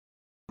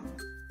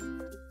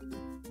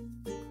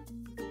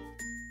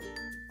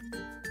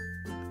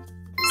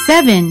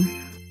7.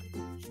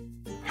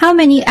 How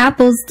many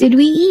apples did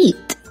we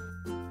eat?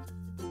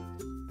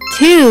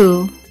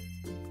 2.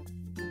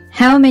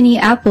 How many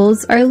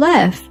apples are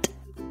left?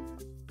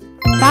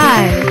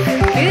 5.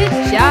 Good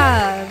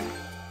job!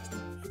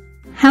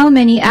 How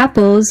many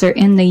apples are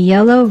in the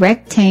yellow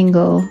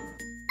rectangle?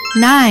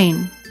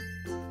 9.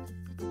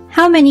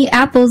 How many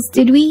apples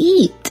did we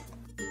eat?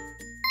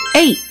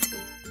 8.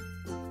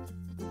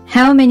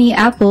 How many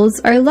apples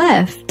are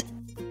left?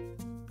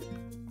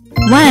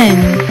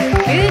 1.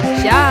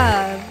 Good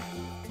job!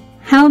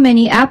 How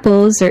many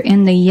apples are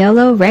in the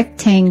yellow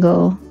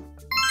rectangle?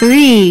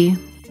 3.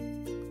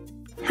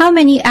 How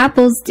many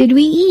apples did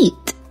we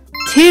eat?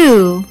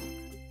 2.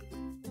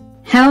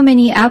 How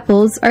many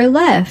apples are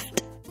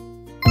left?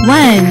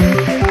 1.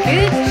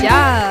 Good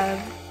job!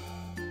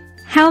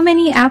 How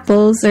many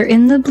apples are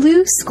in the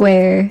blue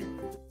square?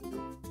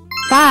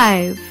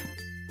 5.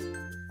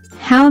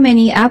 How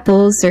many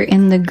apples are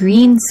in the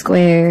green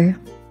square?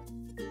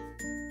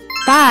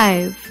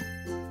 5.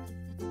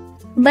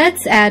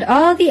 Let's add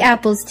all the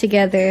apples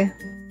together.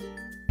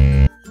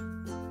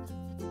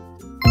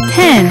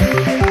 10.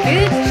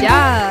 Good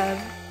job!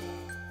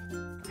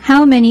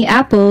 How many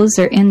apples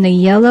are in the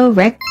yellow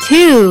rect?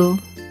 2.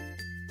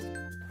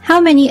 How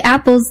many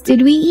apples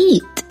did we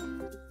eat?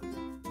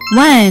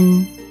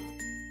 1.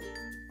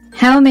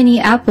 How many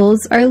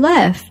apples are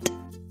left?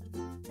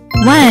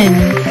 1.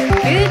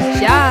 Good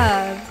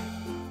job!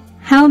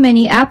 How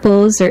many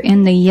apples are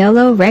in the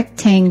yellow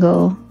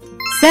rectangle?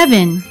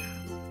 7.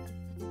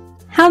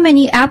 How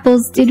many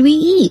apples did we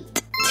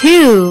eat?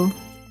 2.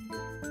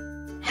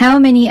 How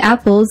many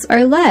apples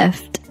are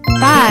left?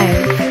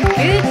 5.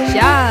 Good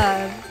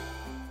job!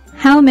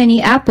 How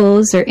many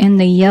apples are in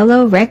the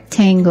yellow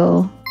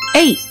rectangle?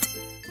 8.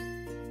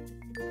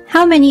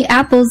 How many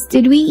apples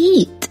did we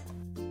eat?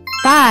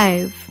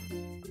 5.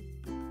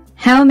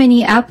 How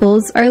many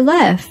apples are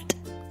left?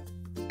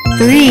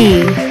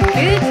 3.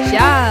 Good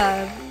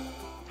job!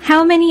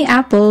 How many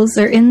apples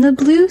are in the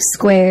blue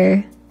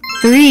square?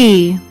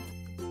 3.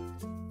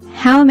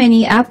 How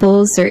many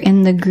apples are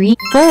in the green?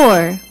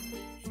 4.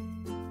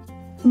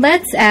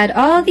 Let's add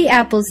all the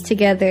apples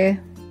together.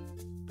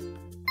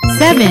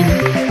 7.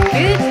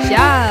 Good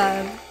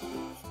job!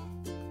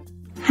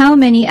 How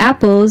many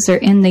apples are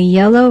in the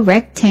yellow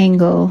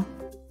rectangle?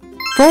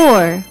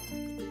 4.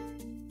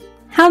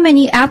 How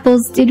many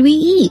apples did we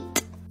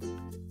eat?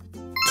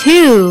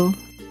 2.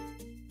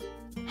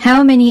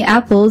 How many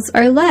apples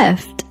are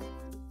left?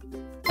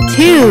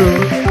 2.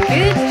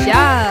 Good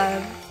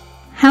job!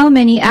 How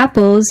many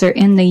apples are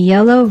in the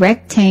yellow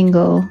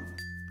rectangle?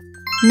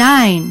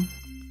 9.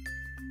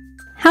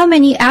 How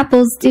many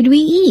apples did we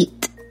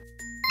eat?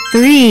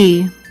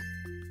 3.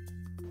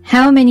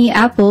 How many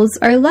apples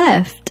are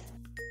left?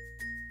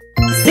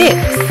 6.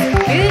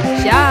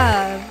 Good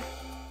job!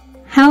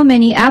 How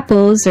many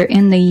apples are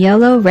in the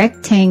yellow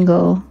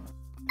rectangle?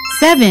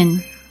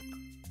 7.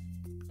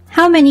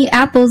 How many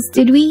apples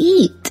did we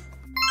eat?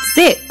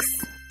 6.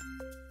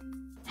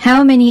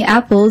 How many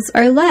apples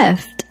are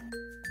left?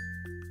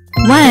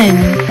 1.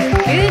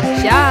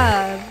 Good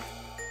job!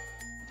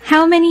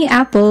 How many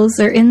apples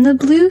are in the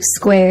blue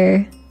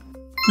square?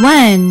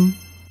 1.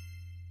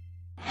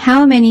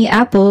 How many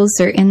apples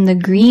are in the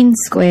green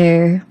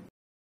square?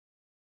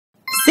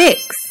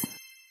 6.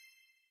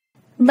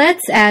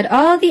 Let's add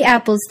all the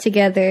apples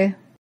together.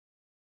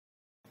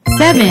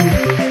 7.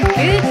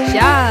 Good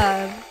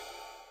job!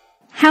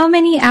 How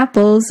many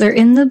apples are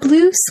in the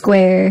blue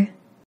square?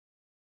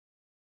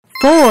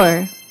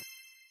 4.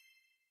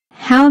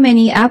 How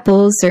many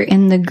apples are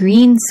in the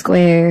green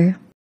square?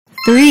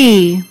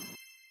 3.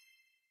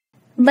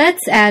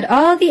 Let's add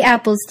all the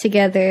apples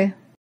together.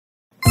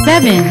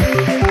 7.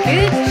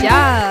 Good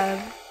job!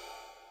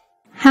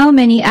 How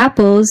many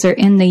apples are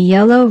in the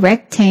yellow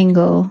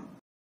rectangle?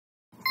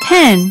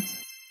 10.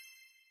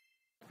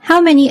 How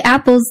many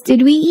apples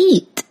did we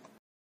eat?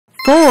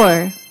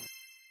 4.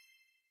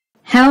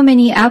 How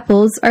many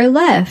apples are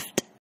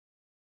left?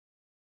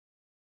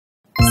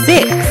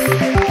 6.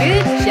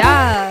 Good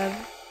job!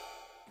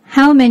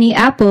 How many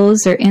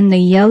apples are in the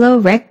yellow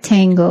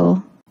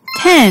rectangle?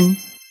 10.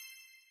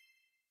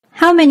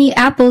 How many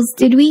apples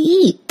did we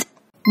eat?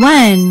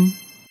 1.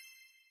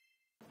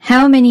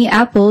 How many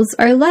apples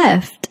are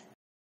left?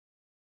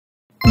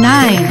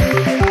 9.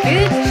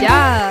 Good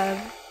job!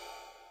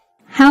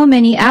 How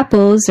many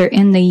apples are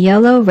in the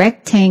yellow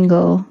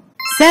rectangle?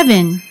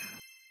 7.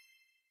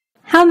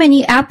 How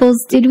many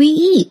apples did we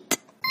eat?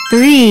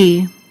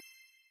 3.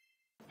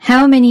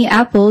 How many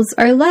apples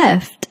are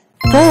left?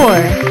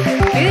 4.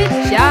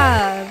 Good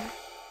job!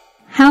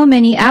 How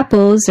many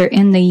apples are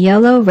in the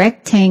yellow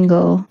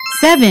rectangle?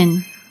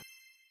 7.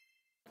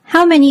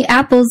 How many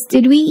apples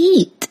did we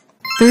eat?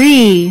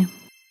 3.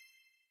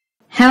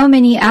 How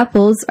many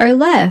apples are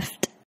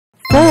left?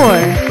 4.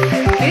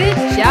 Good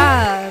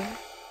job!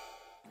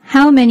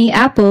 How many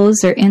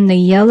apples are in the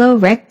yellow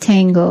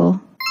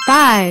rectangle?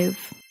 5.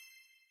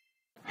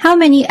 How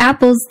many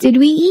apples did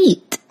we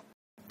eat?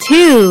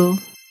 2.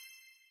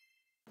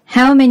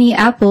 How many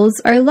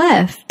apples are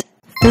left?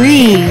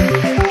 3.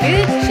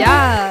 Good job!